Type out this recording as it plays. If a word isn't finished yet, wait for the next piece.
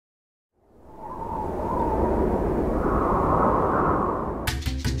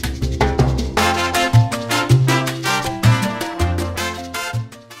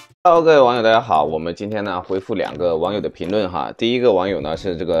Hello，各位网友，大家好。我们今天呢回复2个网友的评论哈。第一个网友呢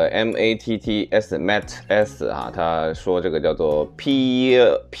是这个 MATTS 哈，他说这个叫做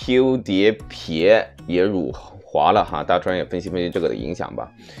PewDiePie 也辱华了哈，大川也分析这个的影响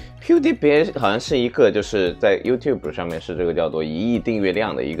吧。PewDiePie 好像是一个就是在 YouTube 上面是这个叫做1亿订阅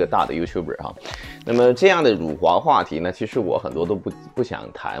量的一个大的 YouTuber 哈。那么这样的辱华话题呢，其实我很多都不想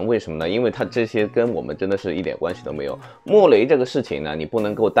谈，为什么呢？因为它这些跟我们真的是一点关系都没有。莫雷这个事情呢，你不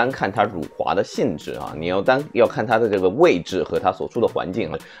能够单看它辱华的性质啊，你要看它的这个位置和它所处的环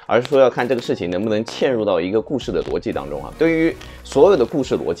境啊，而是说要看这个事情能不能嵌入到一个故事的逻辑当中啊。对于所有的故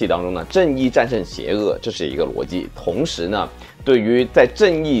事逻辑当中呢，正义战胜邪恶，这是一个逻辑。同时呢，对于在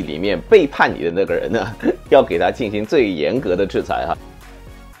正义里面背叛你的那个人呢，要给他进行最严格的制裁哈。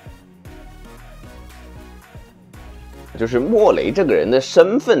就是莫雷这个人的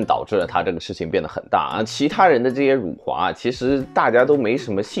身份导致了他这个事情变得很大啊，其他人的这些辱华其实大家都没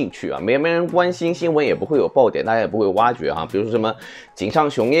什么兴趣啊，没人关心，新闻也不会有爆点，大家也不会挖掘哈。比如说什么井上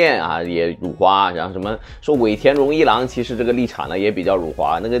雄彦啊也辱华，然后什么说尾田荣一郎其实这个立场呢也比较辱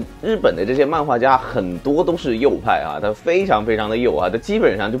华。那个日本的这些漫画家很多都是右派啊，他非常的右啊，他基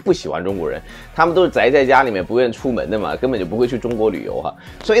本上就不喜欢中国人，他们都是宅在家里面不愿出门的嘛，根本就不会去中国旅游哈。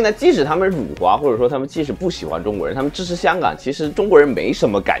所以呢，即使他们辱华，或者说他们即使不喜欢中国人，他们支持香港，其实中国人没什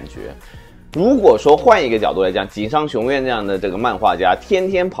么感觉。如果说换一个角度来讲，井上雄彦这样的这个漫画家，天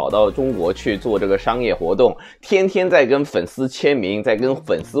天跑到中国去做这个商业活动，天天在跟粉丝签名，在跟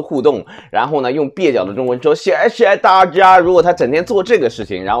粉丝互动，然后呢用蹩脚的中文说谢谢大家。如果他整天做这个事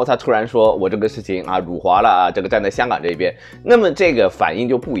情，然后他突然说我这个事情啊辱华了啊，这个站在香港这边，那么这个反应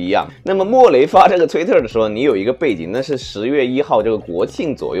就不一样。那么莫雷发这个推特的时候，你有一个背景，那是10月1号这个国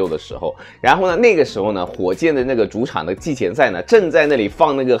庆左右的时候，然后呢那个时候呢，火箭的那个主场的季前赛呢正在那里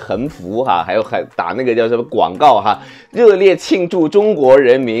放那个横幅哈。还打那个叫什么广告哈，热烈庆祝中国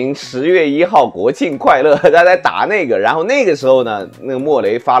人民10月1号国庆快乐，他在打那个。然后那个时候呢，那个莫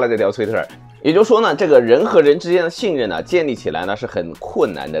雷发了这条推特。也就是说呢，这个人和人之间的信任呢，建立起来呢是很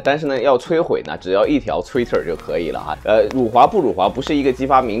困难的，但是呢，要摧毁呢，只要一条 Twitter 就可以了哈。辱华不辱华不是一个激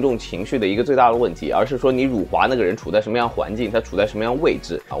发民众情绪的一个最大的问题，而是说你辱华那个人处在什么样环境，他处在什么样位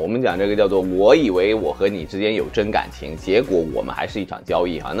置啊？我们讲这个叫做我以为我和你之间有真感情，结果我们还是一场交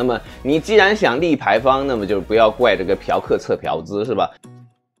易哈。那么你既然想立牌坊，那么就不要怪这个嫖客测嫖资是吧？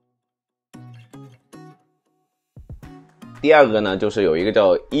第二个呢，就是有一个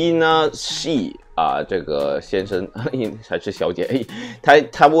叫伊娜西啊，这个先生还是小姐，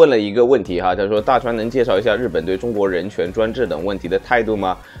他问了一个问题哈，他说大川能介绍一下日本对中国人权专制等问题的态度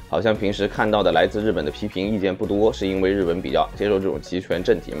吗？好像平时看到的来自日本的批评意见不多，是因为日本比较接受这种集权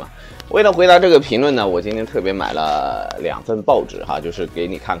政体吗？为了回答这个评论呢，我今天特别买了2份报纸哈，就是给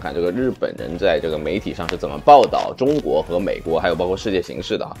你看看这个日本人在这个媒体上是怎么报道中国和美国，还有包括世界形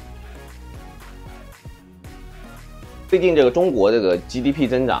势的哈。最近这个中国这个 GDP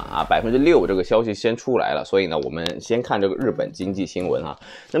增长啊6%这个消息先出来了，所以呢，我们先看这个日本经济新闻啊。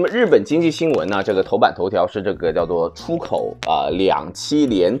那么日本经济新闻呢，这个头版头条是这个叫做出口啊2期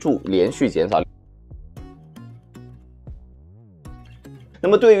连续减少。那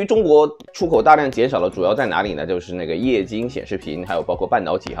么对于中国出口大量减少了，主要在哪里呢？就是那个液晶显示屏，还有包括半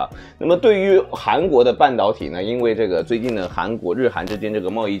导体哈。那么对于韩国的半导体呢，因为这个最近的日韩之间这个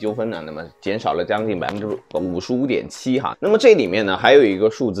贸易纠纷呢，那么减少了将近55.7%哈。那么这里面呢还有一个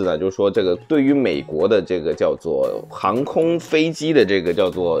数字呢，就是说这个对于美国的这个叫做航空飞机的这个叫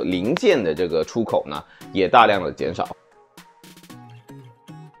做零件的这个出口呢，也大量的减少。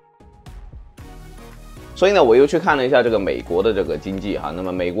所以呢，我又去看了一下这个美国的这个经济哈。那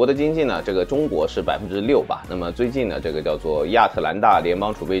么美国的经济呢，这个中国是6%吧。那么最近呢，这个叫做亚特兰大联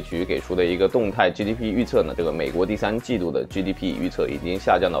邦储备局给出的一个动态 GDP 预测呢，这个美国第3季度的 GDP 预测已经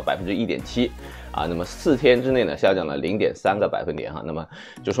下降到1.7%啊。那么4天之内呢，下降了0.3个百分点哈。那么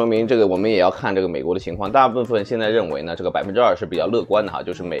就说明这个我们也要看这个美国的情况。大部分现在认为呢，这个2%是比较乐观的哈，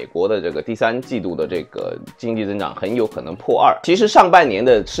就是美国的这个第3季度的这个经济增长很有可能破2。其实上半年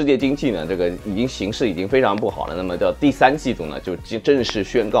的世界经济呢，这个形势已经非常不好了。那么到第3季度呢，就正式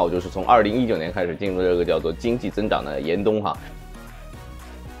宣告，就是从2019年开始进入这个叫做经济增长的严冬哈。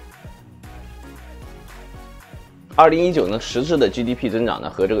2019年实质的 GDP 增长呢，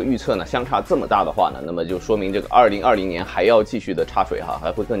和这个预测呢相差这么大的话呢，那么就说明这个2020年还要继续的插水哈，还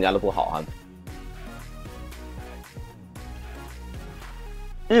会更加的不好哈。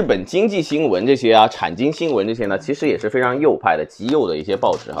日本经济新闻这些啊，产经新闻这些呢，其实也是非常右派的、极右的一些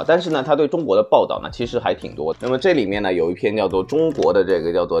报纸哈。但是呢，它对中国的报道呢，其实还挺多。那么这里面呢，有一篇叫做中国的这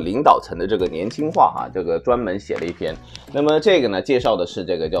个叫做领导层的这个年轻化哈，这个专门写了一篇。那么这个呢，介绍的是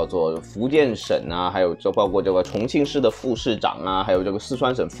这个叫做福建省啊，还有就包括这个重庆市的副市长啊，还有这个四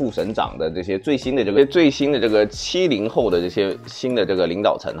川省副省长的这些最新的这个70后的这些新的这个领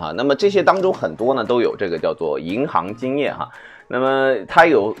导层哈。那么这些当中很多呢，都有这个叫做银行经验哈。那么他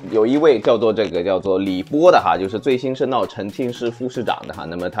有一位叫做李波的哈，就是最新升到重庆市副市长的哈。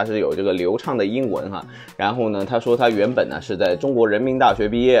那么他是有这个流畅的英文哈。然后呢，他说他原本呢是在中国人民大学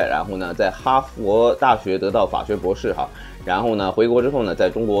毕业，然后呢在哈佛大学得到法学博士哈。然后呢回国之后呢，在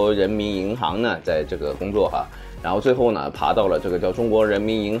中国人民银行呢在这个工作哈。然后最后呢，爬到了这个叫中国人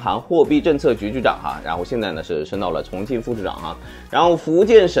民银行货币政策局局长哈，然后现在呢是升到了重庆副市长哈。然后福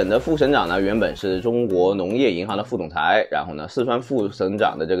建省的副省长呢，原本是中国农业银行的副总裁，然后呢四川副省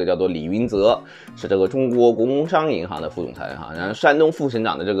长的这个叫做李云泽是这个中国工商银行的副总裁哈。然后山东副省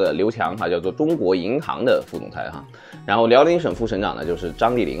长的这个刘强哈，叫做中国银行的副总裁哈。然后辽宁省副省长呢就是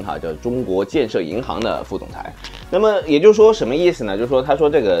张地林哈，叫中国建设银行的副总裁。那么也就是说什么意思呢？就是说他说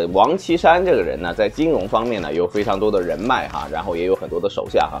这个王岐山这个人呢，在金融方面呢有非常多的人脉哈，然后也有很多的手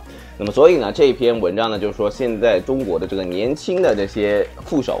下哈。那么所以呢，这篇文章呢，就是说现在中国的这个年轻的这些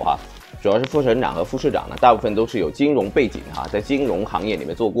副手哈，主要是副省长和副市长呢，大部分都是有金融背景哈，在金融行业里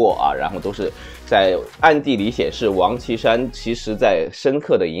面做过啊，然后都是在暗地里显示王岐山其实在深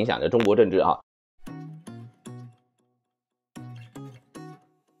刻的影响着中国政治哈。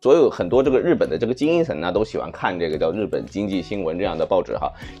所有很多这个日本的这个精英层呢，都喜欢看这个叫日本经济新闻这样的报纸哈，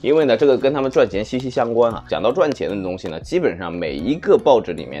因为呢这个跟他们赚钱息息相关啊。讲到赚钱的东西呢，基本上每一个报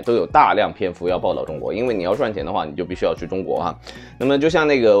纸里面都有大量篇幅要报道中国，因为你要赚钱的话，你就必须要去中国哈。那么就像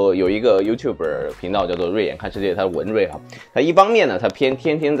那个有一个 YouTuber 频道叫做瑞眼看世界，他是文瑞哈，他一方面呢他天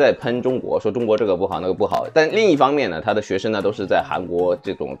天在喷中国，说中国这个不好那个不好，但另一方面呢，他的学生呢都是在韩国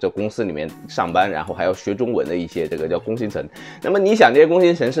这公司里面上班，然后还要学中文的一些这个叫工薪层。那么你想这些工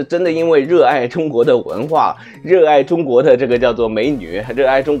薪层是真的因为热爱中国的文化，热爱中国的这个叫做美女，热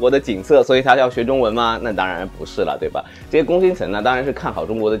爱中国的景色，所以他要学中文吗？那当然不是了，对吧？这些工薪层呢，当然是看好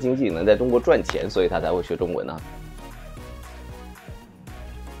中国的经济能在中国赚钱，所以他才会学中文啊。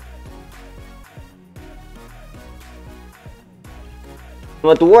那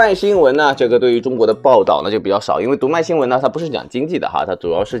么读卖新闻呢，这个对于中国的报道呢就比较少，因为读卖新闻呢它不是讲经济的哈，它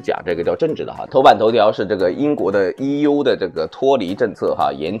主要是讲这个叫政治的哈。头版头条是这个英国的 EU 的这个脱离政策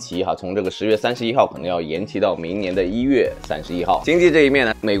哈延期哈，从这个10月31号可能要延期到明年的1月31号。经济这一面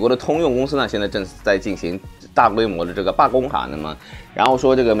呢，美国的通用公司呢现在正在进行大规模的这个罢工哈，那么然后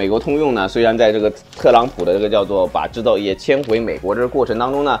说这个美国通用呢，虽然在这个特朗普的这个叫做把制造业迁回美国这个过程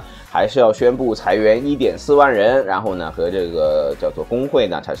当中呢，还是要宣布裁员1.4万人，然后呢和这个叫做工会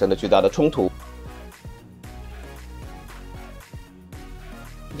呢产生了巨大的冲突。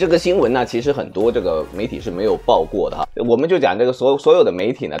这个新闻呢，其实很多这个媒体是没有报过的哈。我们就讲这个所有的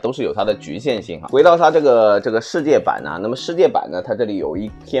媒体呢，都是有它的局限性哈。回到它这个世界版呢，那么世界版呢，它这里有一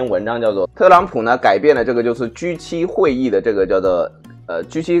篇文章叫做特朗普呢改变了这个就是 G7 会议的这个叫做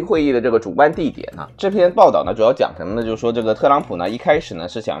G7 会议的这个主办地点啊。这篇报道呢主要讲什么呢？就是说这个特朗普呢一开始呢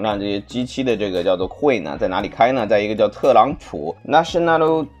是想让这些 G7 的这个叫做会呢在哪里开呢？在一个叫特朗普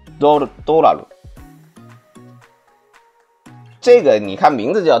National Dollar。这个你看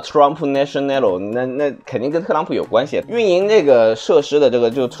名字叫 Trump National， 那肯定跟特朗普有关系。运营这个设施的这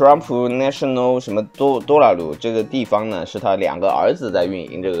个就 Trump National 什么多拉鲁这个地方呢，是他2个儿子在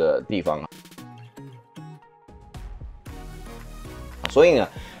运营这个地方啊。所以呢，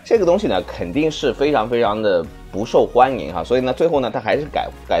这个东西呢肯定是非常非常的不受欢迎哈。所以呢，最后呢他还是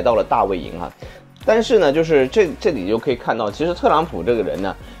改到了大卫营哈。但是呢，就是这里就可以看到，其实特朗普这个人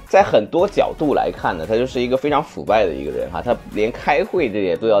呢，在很多角度来看呢，他就是一个非常腐败的一个人哈，他连开会这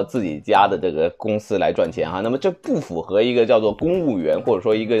些都要自己家的这个公司来赚钱哈，那么这不符合一个叫做公务员或者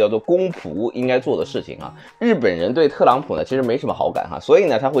说一个叫做公仆应该做的事情啊。日本人对特朗普呢其实没什么好感哈，所以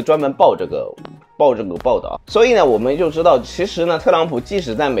呢他会专门报这个报道。所以呢我们就知道，其实呢特朗普即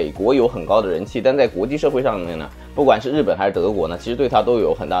使在美国有很高的人气，但在国际社会上面呢，不管是日本还是德国呢，其实对他都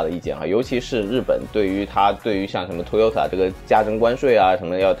有很大的意见哈，尤其是日本对于像什么 Toyota 这个加征关税啊，什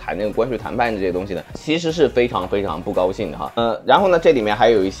么要谈那个关税谈判这些东西呢，其实是非常非常不高兴的哈。然后呢这里面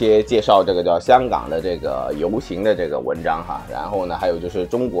还有一些介绍这个叫香港的这个游行的这个文章哈，然后呢还有就是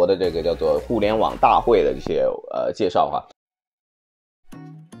中国的这个叫做互联网大会的这些介绍哈。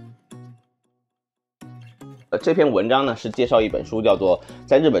这篇文章呢是介绍一本书，叫做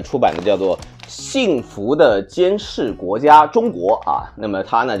在日本出版的叫做幸福的监视国家中国啊。那么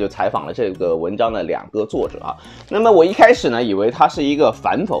他呢就采访了这个文章的2个作者啊。那么我一开始呢以为他是一个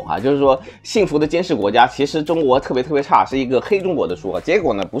反讽啊，就是说幸福的监视国家，其实中国特别差，是一个黑中国的书啊。结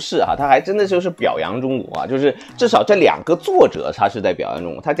果呢不是啊，他还真的就是表扬中国啊，就是至少这2个作者他是在表扬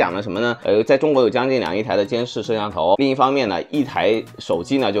中国。他讲了什么呢？在中国有将近2亿台的监视摄像头，另一方面呢，1台手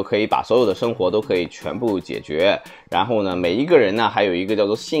机呢就可以把所有的生活都可以全部解决。然后呢，每一个人呢还有一个叫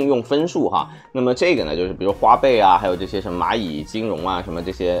做信用分数哈。那么这个呢就是比如花呗啊，还有这些什么蚂蚁金融啊，什么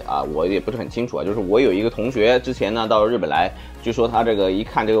这些啊，我也不是很清楚啊。就是我有一个同学之前呢到日本来，据说他这个一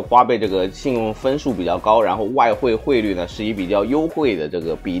看这个花呗这个信用分数比较高，然后外汇汇率呢是以比较优惠的这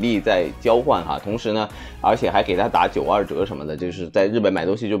个比例在交换哈，同时呢而且还给他打92折什么的，就是在日本买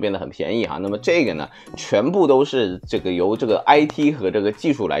东西就变得很便宜哈。那么这个呢全部都是这个由这个 IT 和这个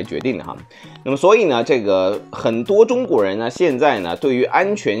技术来决定的哈。那么所以呢这个很多中国人呢现在呢对于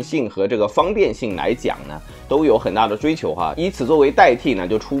安全性和这个方便性来讲呢都有很大的追求哈，以此作为代替呢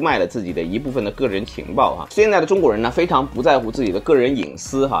就出卖了自己的一部分的个人情报哈。现在的中国人呢非常不在乎自己的个人隐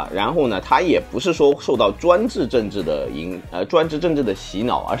私哈，然后呢他也不是说受到专制政治的洗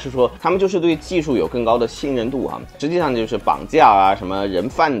脑，而是说他们就是对技术有更高的信任度哈。实际上就是绑架啊、什么人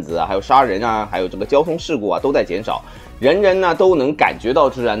贩子啊、还有杀人啊、还有这个交通事故啊都在减少，人人呢都能感觉到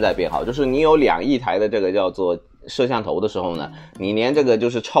治安在变好。就是你有2亿台的这个叫做摄像头的时候呢，你连这个就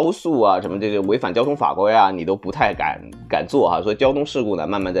是超速啊什么这个违反交通法规啊你都不太敢做哈，所以交通事故呢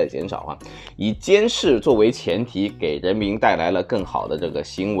慢慢在减少哈。以监视作为前提，给人民带来了更好的这个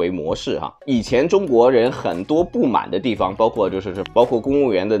行为模式哈。以前中国人很多不满的地方，包括公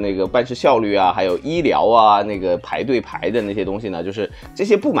务员的那个办事效率啊，还有医疗啊那个排队排的那些东西呢，就是这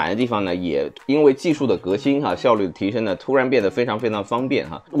些不满的地方呢，也因为技术的革新哈，效率的提升呢，突然变得非常方便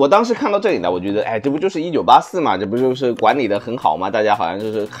哈。我当时看到这里呢，我觉得这不就是1984嘛，这不就是管理的很好吗？大家好像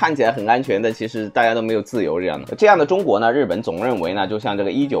就是看起来很安全的，其实大家都没有自由这样的中国呢，日本总认为呢，就像这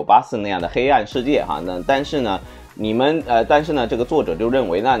个1984那样的黑暗世界哈。但是呢，这个作者就认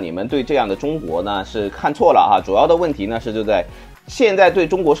为呢，你们对这样的中国呢是看错了哈。主要的问题呢是就在现在对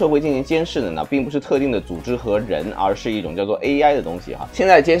中国社会进行监视的呢，并不是特定的组织和人，而是一种叫做 AI 的东西哈。现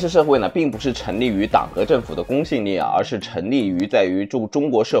在监视社会呢，并不是成立于党和政府的公信力啊，而是成立于在于中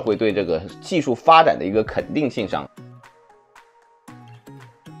国社会对这个技术发展的一个肯定性上。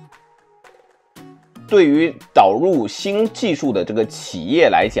对于导入新技术的这个企业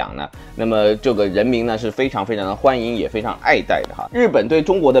来讲呢，那么这个人民呢是非常的欢迎，也非常爱戴的哈。日本对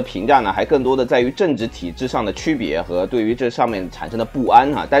中国的评价呢，还更多的在于政治体制上的区别和对于这上面产生的不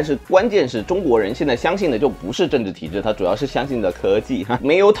安哈。但是关键是中国人现在相信的就不是政治体制，他主要是相信的科技哈。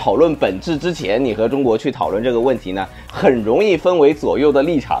没有讨论本质之前，你和中国去讨论这个问题呢，很容易分为左右的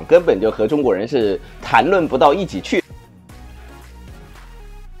立场，根本就和中国人是谈论不到一起去。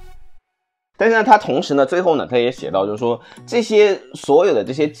但是呢，他同时呢，最后呢，他也写到，就是说这些所有的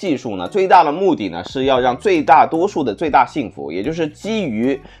这些技术呢，最大的目的呢，是要让最大多数的最大幸福，也就是基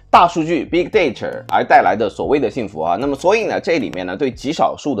于大数据 Big Data 而带来的所谓的幸福啊。那么所以呢，这里面呢，对极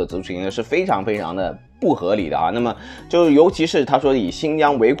少数的族群呢是非常的不合理的啊。那么就尤其是他说以新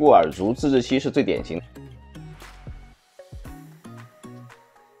疆维吾尔族自治区是最典型的。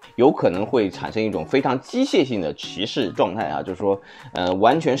有可能会产生一种非常机械性的歧视状态啊，就是说，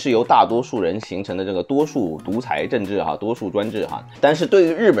完全是由大多数人形成的这个多数独裁政治哈，多数专制哈。但是对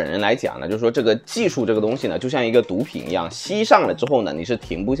于日本人来讲呢，就是说这个技术这个东西呢，就像一个毒品一样，吸上了之后呢，你是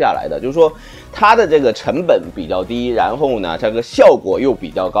停不下来的。就是说，它的这个成本比较低，然后呢，这个效果又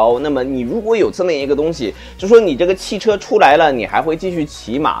比较高。那么你如果有这么一个东西，就说你这个汽车出来了，你还会继续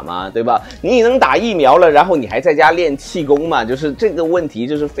骑马吗？对吧？你能打疫苗了，然后你还在家练气功吗？就是这个问题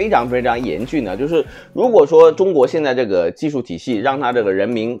就是非常严峻的。就是如果说中国现在这个技术体系让他这个人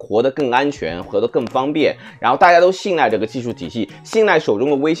民活得更安全，活得更方便，然后大家都信赖这个技术体系，信赖手中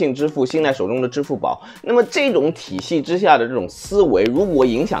的微信支付，信赖手中的支付宝，那么这种体系之下的这种思维，如果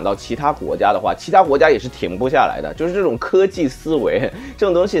影响到其他国家的话，其他国家也是停不下来的。就是这种科技思维这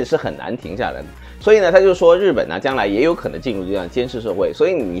种东西是很难停下来的。所以呢，他就说日本呢将来也有可能进入这样监视社会。所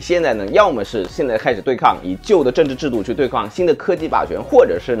以你现在呢，要么是现在开始对抗，以旧的政治制度去对抗新的科技霸权，或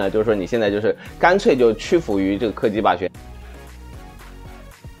者是呢，就是说你现在就是干脆就屈服于这个科技霸权。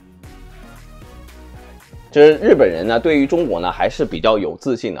就是日本人呢，对于中国呢还是比较有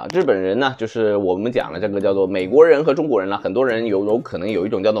自信的。日本人呢，就是我们讲的这个叫做美国人和中国人呢，很多人有可能有一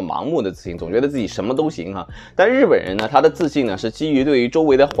种叫做盲目的自信，总觉得自己什么都行哈。但日本人呢，他的自信呢是基于对于周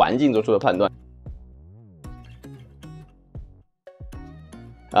围的环境做出的判断。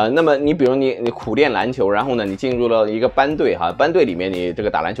那么你比如你苦练篮球，然后呢你进入了一个班队哈，班队里面你这个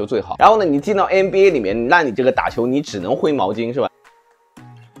打篮球最好，然后呢你进到 NBA 里面，那你这个打球你只能挥毛巾是吧？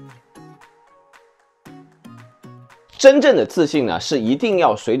真正的自信呢，是一定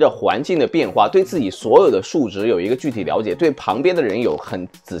要随着环境的变化，对自己所有的数值有一个具体了解，对旁边的人有很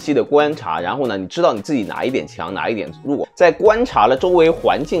仔细的观察，然后呢，你知道你自己哪一点强，哪一点弱，在观察了周围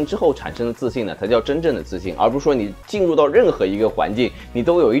环境之后产生的自信呢，才叫真正的自信，而不是说你进入到任何一个环境，你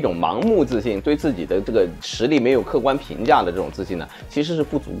都有一种盲目自信，对自己的这个实力没有客观评价的这种自信呢，其实是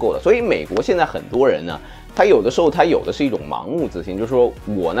不足够的。所以美国现在很多人呢，他有的时候他有的是一种盲目自信，就是说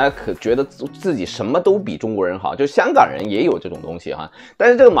我呢可觉得自己什么都比中国人好，就香港人也有这种东西哈，但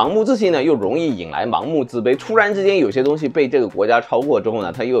是这个盲目自信呢又容易引来盲目自卑，突然之间有些东西被这个国家超过之后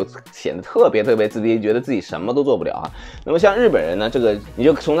呢，他又显得特别自卑，觉得自己什么都做不了哈。那么像日本人呢，这个你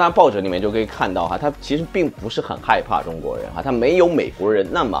就从他报纸里面就可以看到哈，他其实并不是很害怕中国人哈，他没有美国人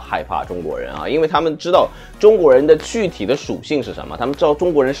那么害怕中国人啊，因为他们知道中国人的具体的属性是什么，他们知道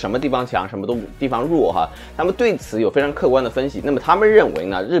中国人什么地方强，什么地方弱哈。他们对此有非常客观的分析，那么他们认为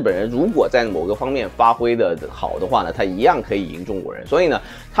呢，日本人如果在某个方面发挥的好的话呢，他一样可以赢中国人，所以呢，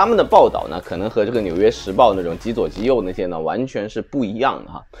他们的报道呢，可能和这个纽约时报那种极左极右那些呢，完全是不一样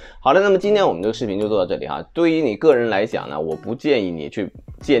的哈。好的，那么今天我们这个视频就做到这里哈。对于你个人来讲呢，我不建议你去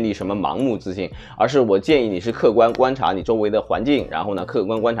建立什么盲目自信，而是我建议你是客观观察你周围的环境，然后呢，客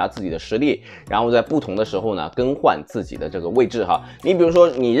观观察自己的实力，然后在不同的时候呢，更换自己的这个位置哈。你比如说，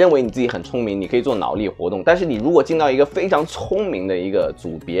你认为你自己很聪明，你可以做脑力活动，但是你如果进到一个非常聪明的一个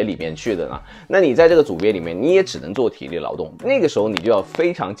组别里面去的呢，那你在这个组别里面，你也只能做体力劳动。那个时候你就要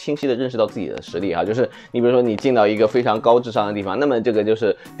非常清晰的认识到自己的实力哈，就是你比如说你进到一个非常高智商的地方，那么这个就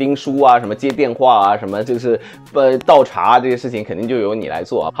是盯书啊，什么接电话啊，什么就是倒茶这些事情肯定就由你来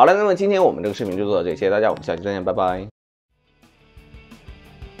做。好了，那么今天我们这个视频就做到这里，谢谢大家，我们下期再见，拜拜。